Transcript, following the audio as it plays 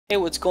Hey,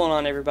 what's going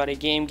on, everybody?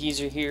 Game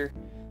Geezer here.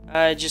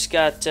 I just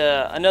got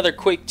another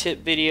quick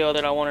tip video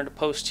that I wanted to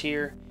post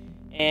here,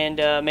 and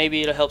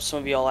maybe it'll help some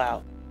of y'all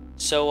out.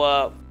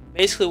 So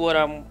basically what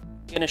I'm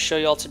going to show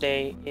y'all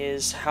today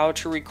is how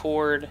to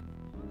record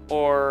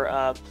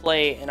or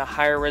play in a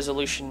higher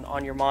resolution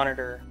on your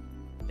monitor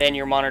than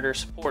your monitor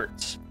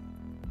supports.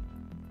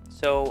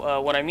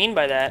 So what I mean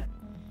by that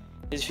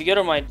is if you go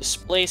to my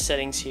display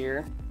settings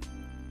here,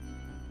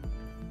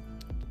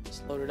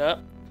 just load it up.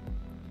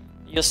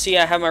 You'll see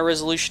I have my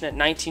resolution at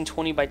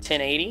 1920 by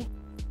 1080,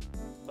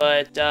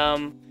 but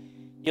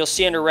you'll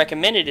see under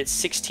recommended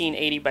it's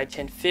 1680 by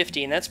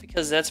 1050, and that's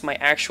because that's my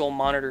actual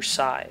monitor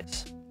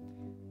size.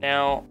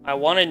 Now, I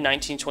wanted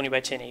 1920 by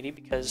 1080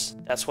 because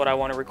that's what I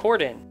want to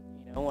record in,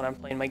 when I'm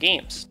playing my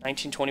games.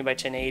 1920 by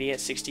 1080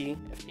 at 60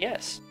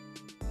 FPS.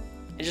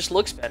 It just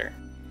looks better.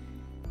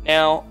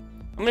 Now,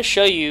 I'm going to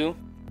show you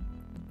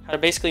how to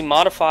basically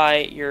modify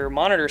your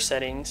monitor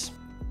settings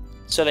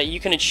so that you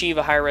can achieve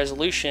a higher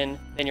resolution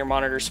than your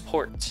monitor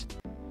supports.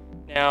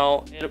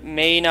 Now, it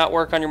may not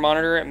work on your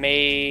monitor. It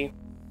may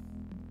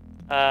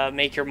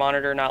make your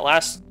monitor not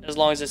last as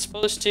long as it's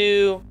supposed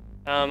to.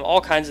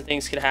 All kinds of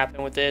things could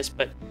happen with this,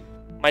 but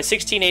my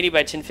 1680 by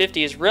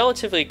 1050 is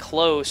relatively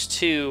close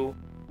to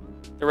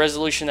the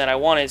resolution that I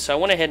wanted, so I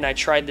went ahead and I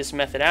tried this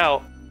method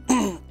out,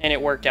 and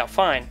it worked out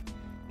fine.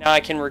 Now I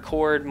can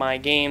record my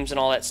games and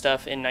all that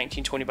stuff in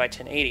 1920 by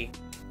 1080.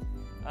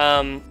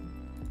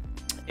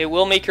 It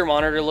will make your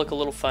monitor look a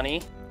little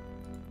funny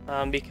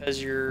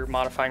because you're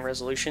modifying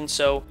resolution.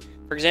 So,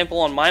 for example,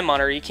 on my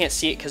monitor, you can't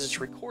see it because it's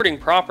recording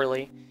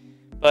properly,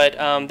 but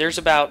there's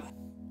about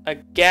a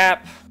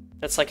gap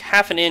that's like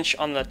half an inch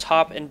on the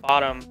top and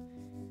bottom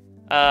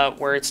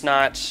where it's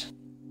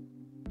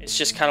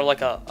just kind of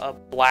like a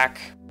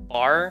black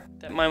bar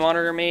that my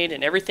monitor made,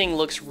 and everything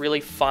looks really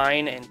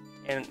fine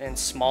and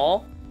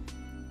small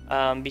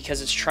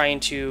because it's trying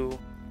to,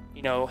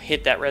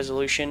 hit that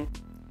resolution.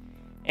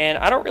 And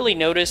I don't really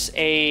notice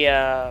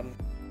a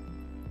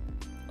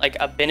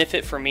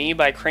benefit for me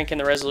by cranking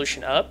the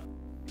resolution up,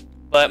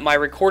 but my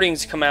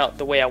recordings come out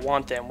the way I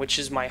want them, which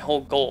is my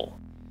whole goal.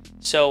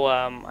 So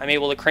I'm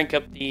able to crank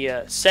up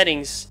the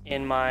settings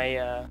in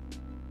my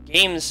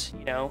games,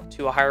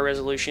 to a higher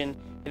resolution,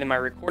 and then my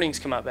recordings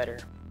come out better.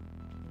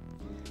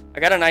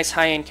 I got a nice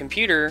high-end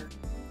computer,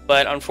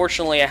 but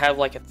unfortunately I have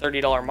like a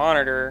 $30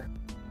 monitor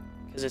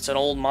because it's an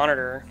old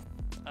monitor,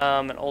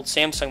 an old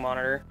Samsung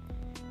monitor.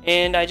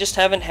 And I just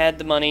haven't had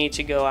the money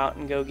to go out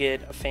and go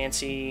get a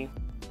fancy,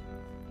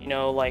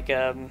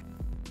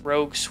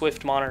 Rogue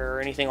Swift monitor or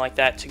anything like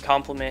that to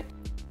complement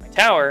my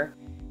tower,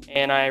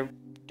 and I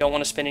don't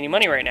want to spend any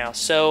money right now.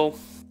 So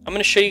I'm going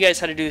to show you guys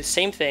how to do the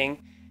same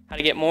thing, how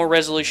to get more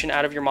resolution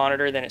out of your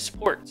monitor than it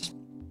supports.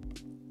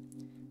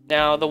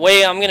 Now, the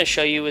way I'm going to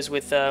show you is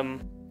with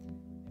an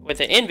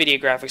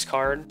NVIDIA graphics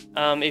card.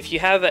 If you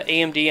have an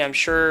AMD, I'm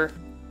sure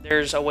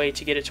there's a way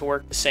to get it to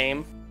work the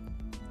same.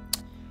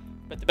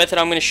 But the method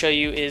I'm going to show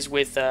you is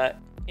with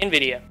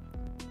NVIDIA.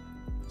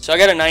 So I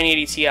got a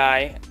 980 Ti,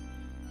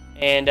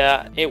 and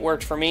it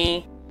worked for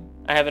me.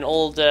 I have an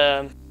old,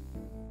 I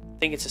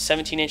think it's a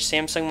 17-inch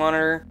Samsung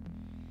monitor.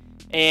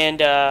 And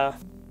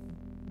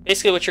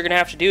basically what you're going to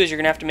have to do is you're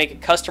going to have to make a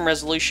custom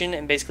resolution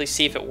and basically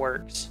see if it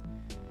works.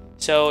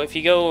 So if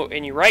you go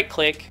and you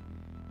right-click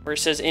where it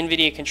says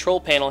NVIDIA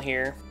Control Panel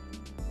here,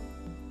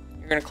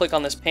 you're going to click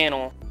on this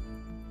panel,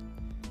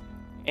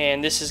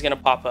 and this is going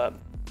to pop up.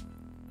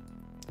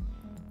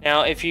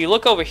 Now, if you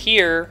look over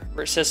here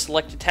where it says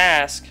select a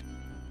task,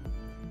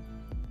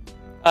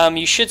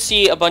 you should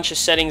see a bunch of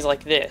settings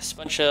like this, a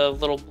bunch of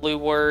little blue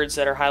words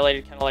that are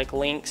highlighted kind of like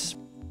links.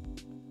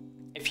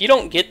 If you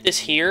don't get this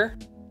here,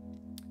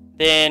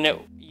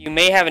 then you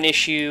may have an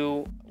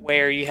issue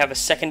where you have a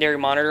secondary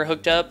monitor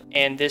hooked up,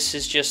 and this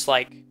is just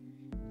like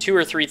 2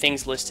 or 3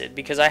 things listed,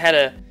 because I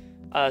had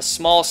a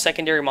small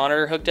secondary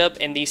monitor hooked up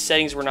and these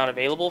settings were not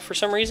available for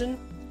some reason.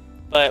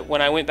 But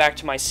when I went back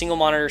to my single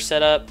monitor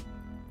setup,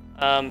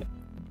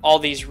 all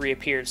these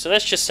reappeared. So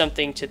that's just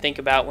something to think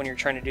about when you're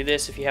trying to do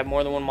this. If you have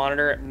more than one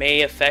monitor, it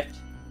may affect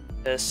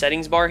the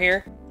settings bar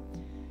here.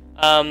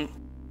 But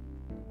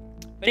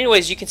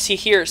anyways, you can see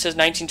here it says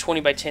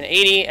 1920 by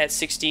 1080 at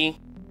 60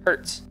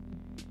 Hertz.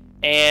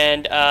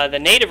 And the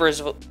native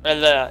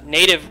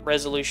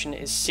resolution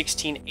is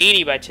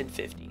 1680 by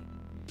 1050.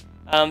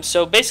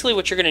 So basically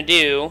what you're going to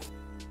do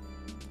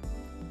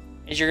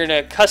is you're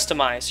going to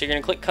customize. So you're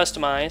going to click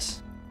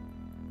Customize.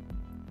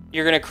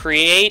 You're going to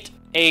create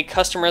a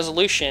custom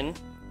resolution,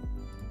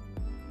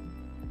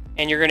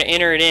 and you're going to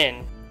enter it in.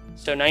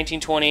 So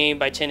 1920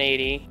 by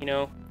 1080,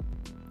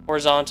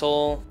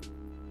 horizontal,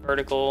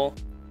 vertical,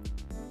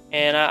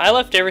 and I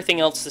left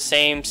everything else the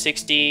same: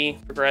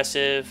 60,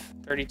 progressive,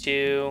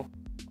 32,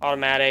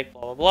 automatic,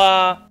 blah blah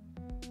blah.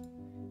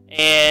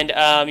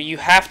 And you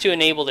have to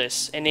enable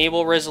this.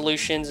 Enable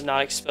resolutions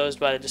not exposed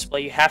by the display.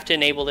 You have to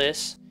enable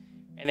this,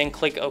 and then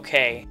click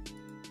OK.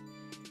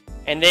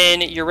 And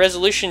then your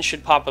resolution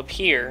should pop up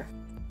here.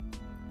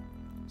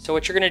 So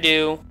what you're going to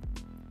do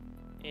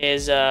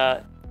is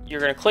you're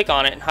going to click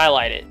on it and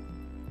highlight it,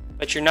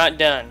 but you're not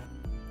done.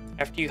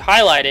 After you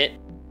highlight it,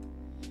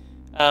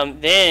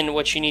 then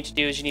what you need to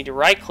do is you need to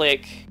right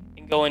click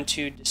and go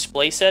into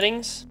display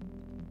settings,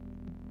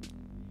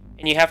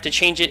 and you have to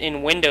change it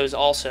in Windows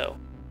also.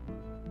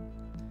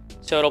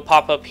 So it'll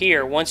pop up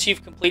here. Once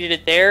you've completed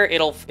it there,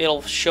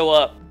 it'll show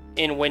up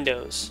in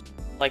Windows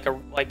like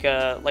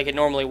it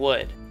normally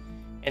would,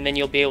 and then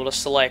you'll be able to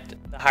select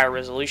the higher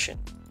resolution.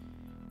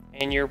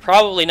 And you're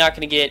probably not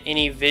going to get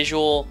any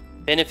visual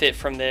benefit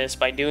from this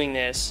by doing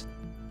this,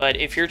 but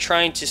if you're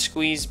trying to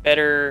squeeze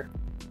better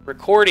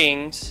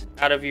recordings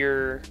out of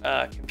your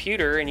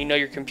computer, and you know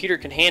your computer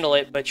can handle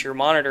it but your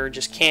monitor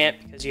just can't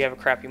because you have a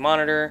crappy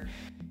monitor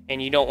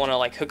and you don't want to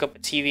like hook up a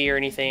TV or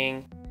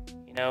anything,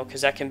 you know,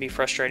 because that can be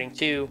frustrating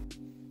too,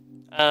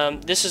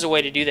 this is a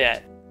way to do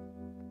that.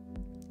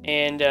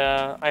 And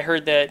I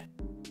heard that,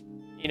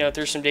 you know,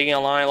 through some digging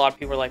online, a lot of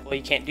people are like, well,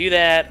 you can't do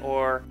that,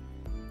 or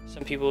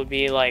some people would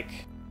be like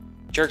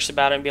jerks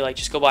about it and be like,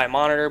 just go buy a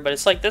monitor. But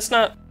it's like, that's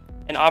not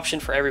an option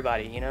for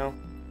everybody, you know.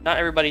 Not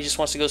everybody just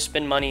wants to go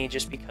spend money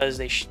just because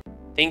they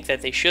think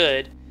that they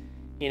should,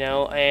 you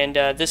know, and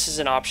this is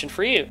an option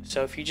for you.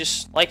 So if you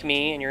just, like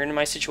me, and you're in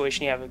my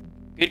situation, you have a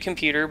good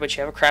computer, but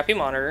you have a crappy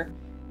monitor,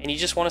 and you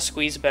just want to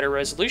squeeze a better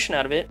resolution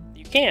out of it,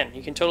 you can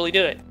totally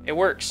do it. It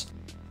works.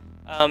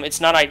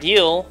 It's not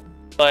ideal,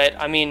 but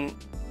I mean,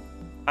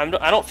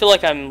 I don't feel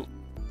like I'm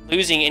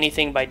losing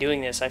anything by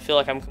doing this. I feel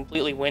like I'm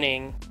completely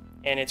winning,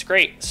 and it's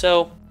great.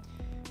 So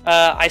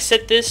I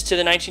set this to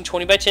the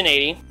 1920 by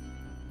 1080,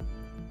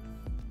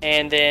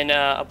 and then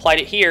applied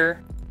it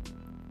here,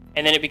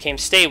 and then it became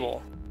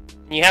stable.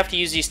 And you have to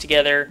use these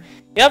together.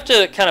 You have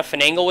to kind of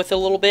finagle with it a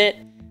little bit.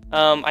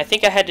 I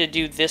think I had to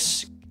do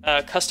this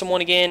custom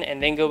one again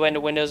and then go into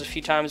Windows a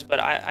few times, but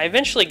I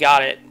eventually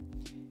got it,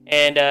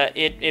 and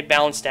it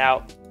balanced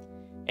out,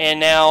 and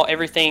now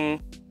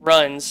everything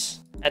runs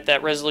at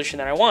that resolution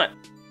that I want.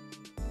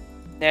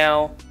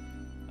 Now,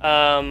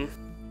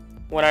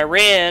 when I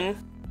ran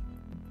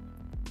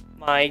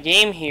my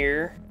game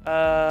here,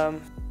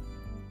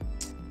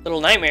 Little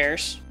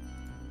Nightmares,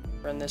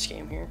 run this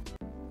game here.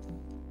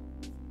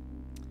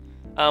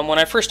 When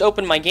I first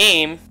opened my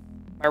game,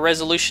 my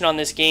resolution on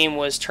this game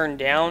was turned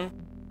down,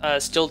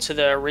 still to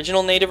the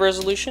original native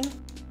resolution,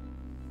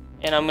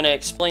 and I'm going to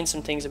explain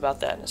some things about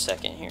that in a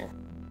second here.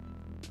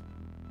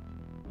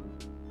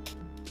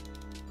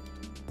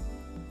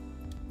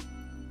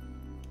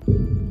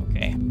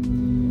 Okay,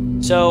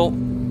 so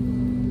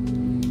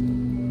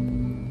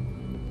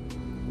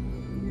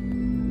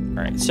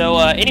alright, so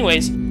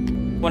anyways,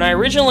 when I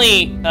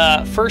originally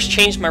first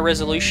changed my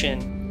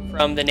resolution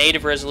from the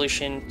native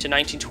resolution to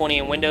 1920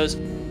 in Windows,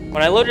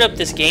 when I loaded up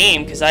this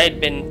game, because I had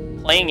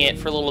been playing it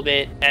for a little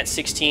bit at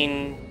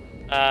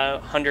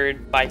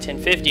 1600 by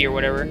 1050 or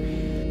whatever,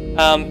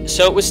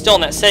 so it was still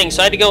in that setting,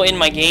 so I had to go in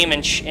my game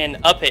and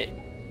up it,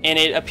 and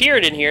it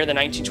appeared in here, the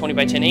 1920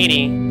 by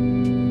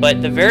 1080,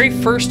 but the very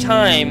first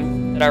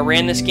time that I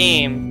ran this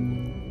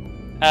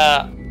game,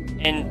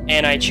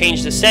 and I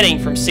changed the setting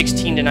from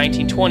 16 to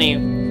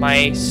 1920,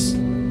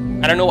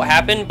 I don't know what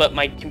happened, but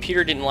my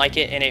computer didn't like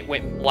it, and it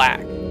went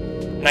black.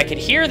 And I could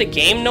hear the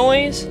game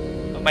noise,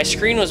 but my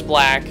screen was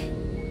black,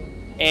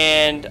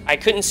 and I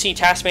couldn't see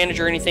Task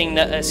Manager or anything,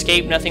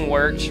 escape, nothing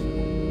worked.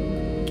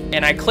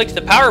 And I clicked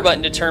the power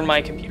button to turn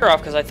my computer off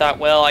because I thought,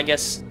 well, I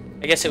guess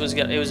it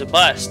was a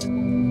bust.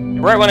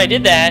 And right when I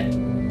did that,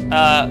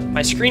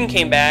 my screen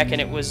came back, and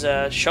it was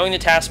showing the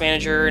Task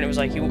Manager, and it was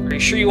like, are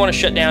you sure you want to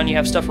shut down? You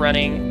have stuff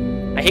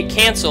running. I hit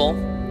cancel,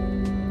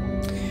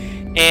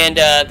 and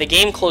the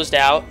game closed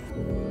out,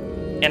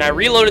 and I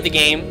reloaded the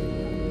game,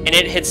 and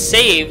it had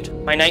saved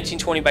my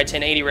 1920 by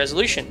 1080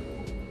 resolution.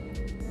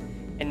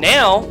 And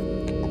now,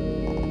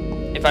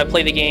 if I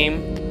play the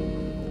game,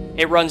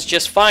 it runs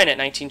just fine at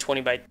 1920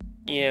 by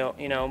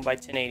by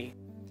 1080.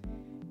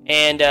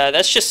 And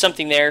that's just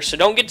something there. So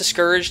don't get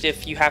discouraged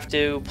if you have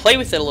to play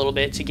with it a little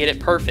bit to get it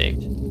perfect.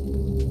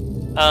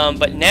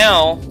 But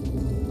now,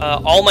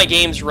 all my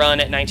games run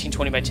at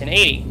 1920 by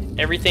 1080.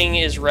 Everything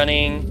is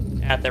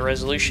running at the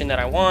resolution that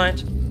I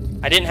want.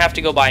 I didn't have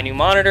to go buy a new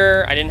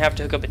monitor. I didn't have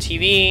to hook up a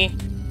TV.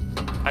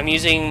 I'm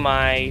using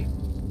my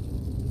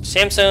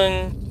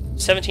Samsung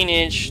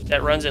 17-inch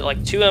that runs at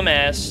like 2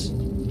 ms,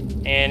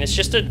 and it's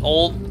just an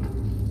old,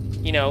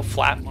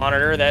 flat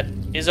monitor that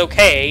is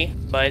okay,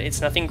 but it's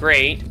nothing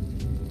great.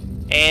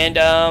 And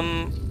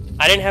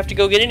I didn't have to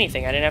go get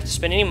anything. I didn't have to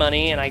spend any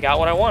money, and I got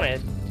what I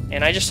wanted.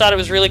 And I just thought it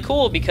was really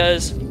cool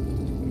because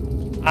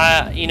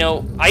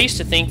I used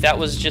to think that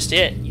was just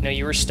it.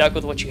 You were stuck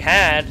with what you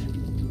had,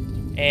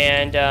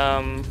 and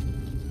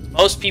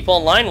most people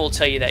online will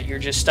tell you that you're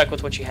just stuck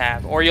with what you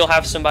have, or you'll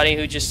have somebody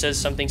who just says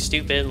something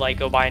stupid like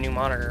go buy a new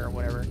monitor or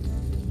whatever.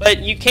 But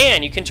you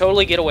can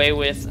totally get away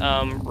with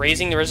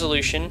raising the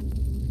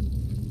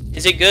resolution.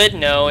 Is it good?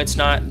 No, it's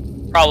not.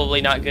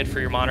 Probably not good for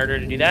your monitor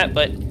to do that,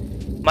 but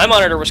my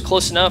monitor was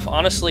close enough,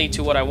 honestly,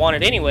 to what I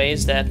wanted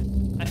anyways, that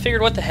I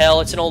figured, what the hell,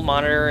 it's an old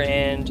monitor,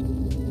 and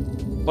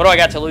what do I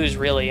got to lose,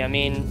 really? I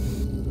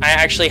mean, I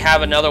actually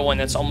have another one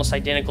that's almost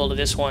identical to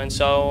this one,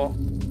 so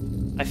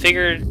I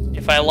figured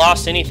if I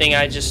lost anything,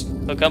 I just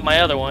hook up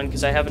my other one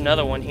because I have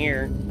another one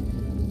here.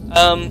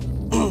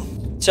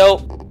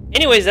 So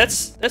anyways,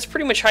 that's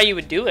pretty much how you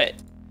would do it.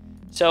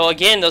 So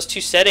again, those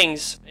two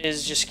settings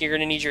is just you're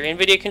going to need your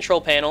NVIDIA control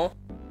panel.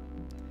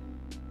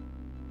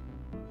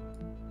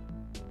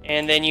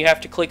 And then you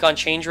have to click on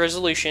change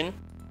resolution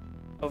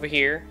over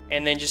here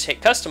and then just hit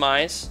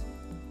customize.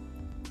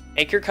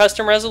 Make your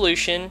custom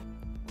resolution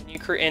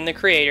in the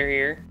creator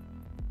here.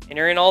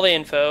 Enter in all the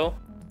info.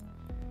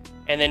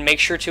 And then make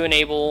sure to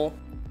enable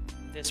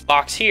this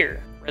box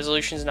here.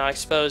 Resolution is not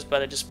exposed by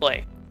the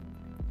display.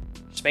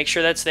 Just make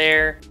sure that's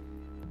there.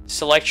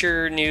 Select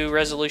your new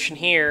resolution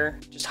here.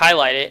 Just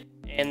highlight it.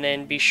 And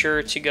then be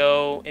sure to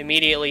go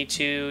immediately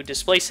to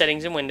display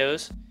settings in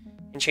Windows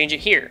and change it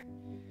here.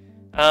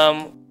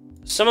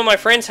 Some of my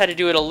friends had to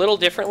do it a little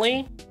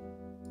differently,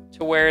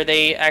 to where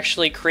they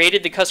actually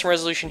created the custom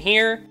resolution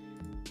here,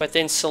 but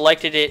then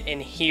selected it in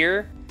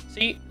here.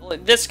 So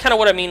that's kind of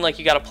what I mean, like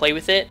you got to play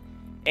with it.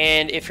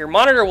 And if your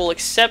monitor will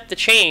accept the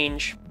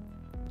change,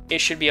 it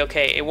should be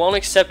okay. It won't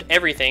accept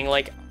everything.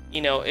 Like,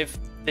 you know, if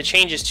the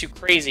change is too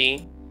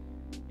crazy,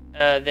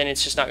 then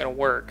it's just not going to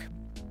work.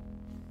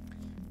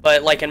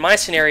 But like in my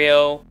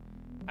scenario,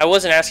 I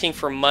wasn't asking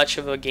for much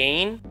of a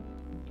gain.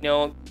 You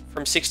know,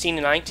 from 16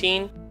 to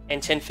 19 and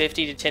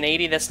 1050 to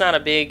 1080, that's not a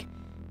big,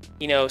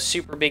 you know,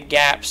 super big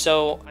gap.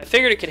 So I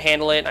figured it could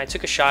handle it, and I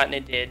took a shot, and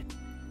it did.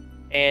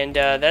 And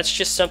that's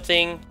just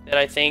something that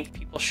I think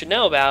people should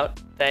know about,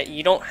 that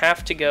you don't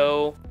have to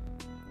go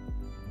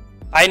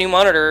buy a new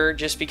monitor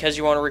just because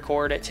you want to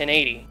record at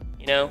 1080,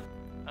 you know?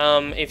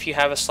 If you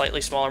have a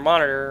slightly smaller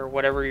monitor, or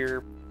whatever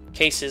your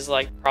case is,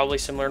 like probably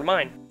similar to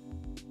mine.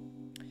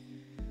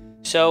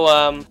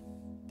 So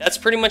that's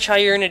pretty much how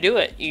you're going to do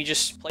it. You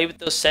just play with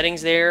those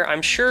settings there.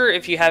 I'm sure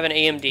if you have an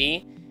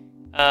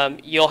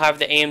AMD, you'll have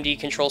the AMD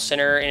Control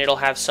Center, and it'll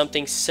have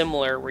something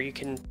similar where you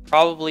can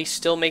probably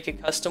still make a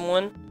custom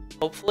one,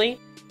 hopefully.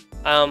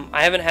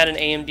 I haven't had an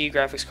AMD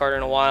graphics card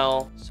in a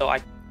while, so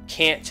I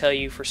can't tell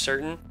you for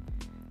certain.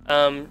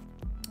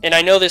 And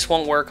I know this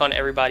won't work on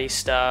everybody's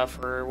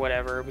stuff or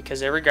whatever,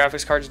 because every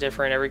graphics card is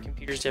different, every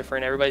computer's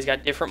different, everybody's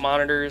got different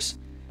monitors.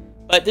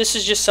 But this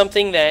is just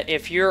something that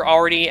if you're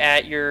already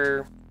at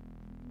your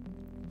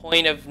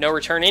point of no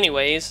return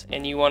anyways,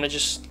 and you want to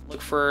just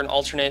look for an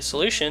alternate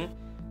solution,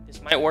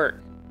 this might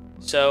work.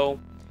 So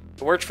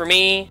it worked for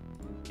me,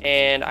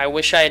 and I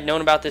wish I had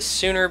known about this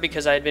sooner,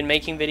 because I had been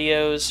making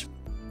videos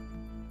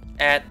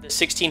at the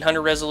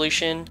 1600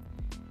 resolution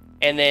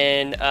and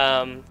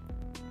then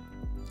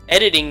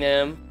editing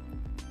them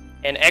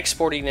and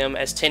exporting them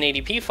as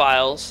 1080p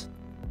files,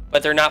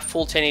 but they're not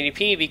full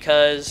 1080p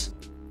because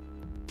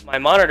my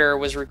monitor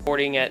was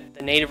recording at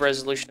the native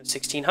resolution of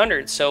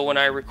 1600. So when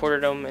I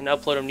recorded them and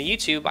upload them to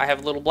YouTube, I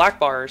have little black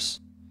bars.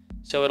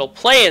 So it'll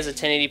play as a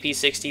 1080p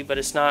 60, but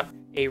it's not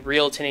a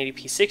real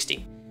 1080p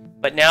 60.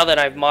 But now that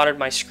I've modded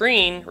my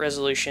screen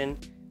resolution,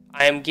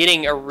 I am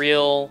getting a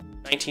real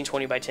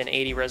 1920 by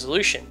 1080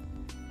 resolution.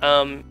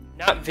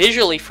 Not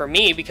visually for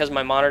me, because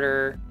my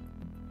monitor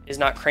is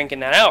not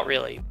cranking that out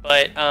really,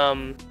 but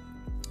on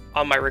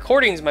my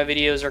recordings, my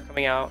videos are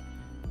coming out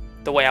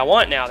the way I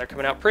want now. They're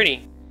coming out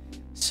pretty.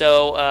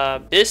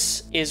 So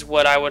this is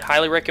what I would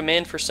highly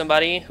recommend for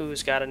somebody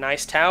who's got a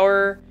nice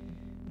tower,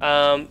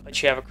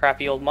 but you have a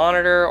crappy old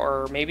monitor,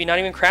 or maybe not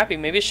even crappy,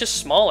 maybe it's just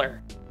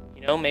smaller.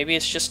 You know, maybe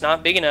it's just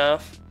not big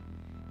enough,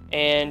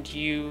 and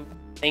you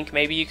think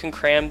maybe you can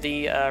cram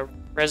the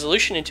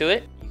resolution into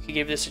it. You could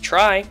give this a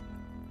try,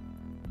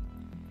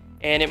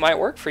 and it might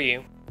work for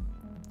you.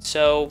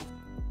 So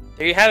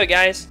there you have it,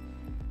 guys.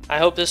 I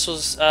hope this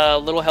was a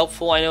little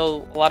helpful. I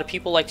know a lot of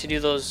people like to do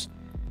those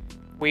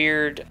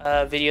weird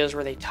videos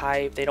where they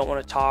type, they don't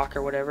want to talk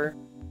or whatever.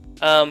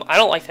 I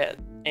don't like that,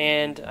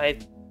 and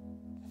it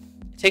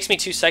takes me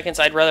 2 seconds.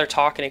 I'd rather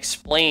talk and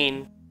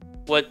explain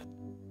what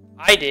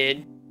I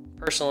did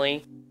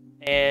personally,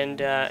 and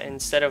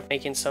instead of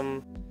making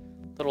some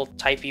little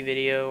typey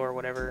video or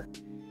whatever.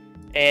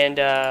 And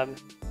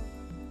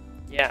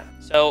yeah,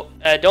 so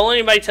don't let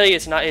anybody tell you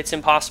it's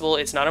impossible.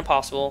 It's not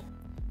impossible.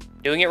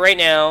 I'm doing it right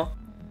now.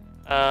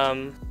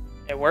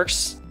 It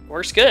works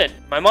good.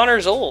 My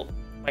monitor's old.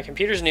 My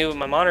computer's new, but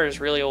my monitor is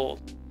really old,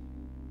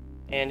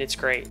 and it's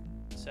great.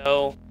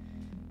 So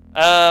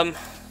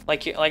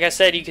like I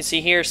said, you can see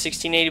here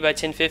 1680 by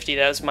 1050.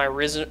 That was my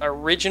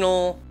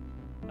original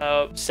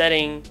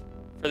setting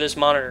for this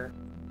monitor.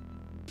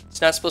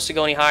 It's not supposed to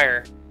go any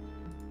higher,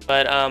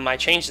 but I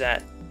changed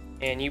that,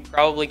 and you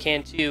probably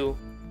can too.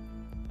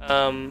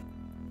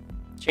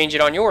 Change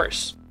it on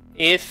yours.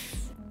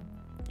 If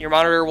your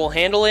monitor will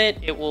handle it,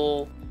 it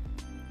will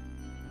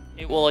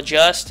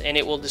adjust and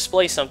it will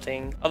display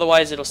something.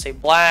 Otherwise, it'll say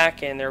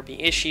black, and there'll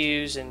be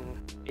issues, and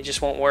it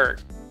just won't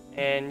work.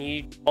 And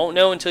you won't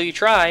know until you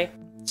try.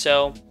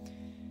 So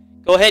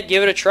go ahead,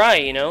 give it a try.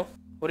 You know,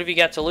 what have you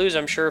got to lose?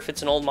 I'm sure if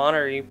it's an old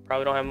monitor, you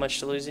probably don't have much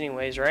to lose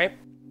anyways, right?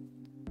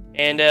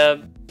 And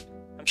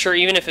I'm sure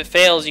even if it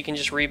fails, you can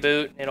just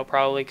reboot, and it'll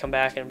probably come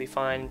back and it'll be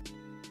fine.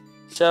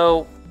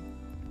 So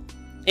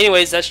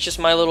anyways, that's just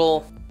my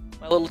little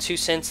 2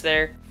 cents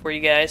there for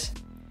you guys.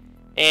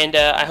 And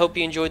I hope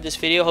you enjoyed this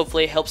video.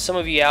 Hopefully it helps some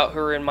of you out who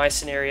are in my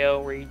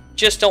scenario where you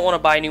just don't want to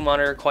buy a new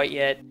monitor quite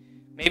yet.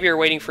 Maybe you're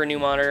waiting for a new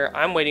monitor.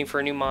 I'm waiting for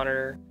a new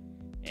monitor.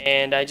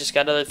 And I just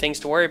got other things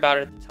to worry about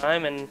at the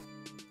time. And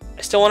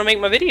I still want to make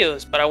my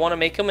videos, but I want to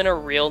make them in a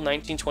real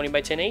 1920 by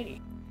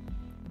 1080.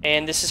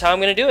 And this is how I'm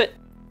going to do it.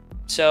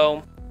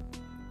 So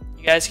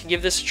you guys can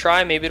give this a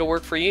try. Maybe it'll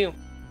work for you.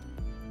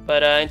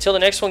 But until the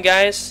next one,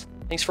 guys,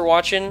 thanks for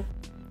watching.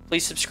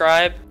 Please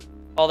subscribe,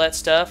 all that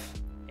stuff.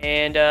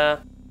 And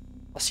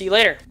I'll see you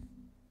later.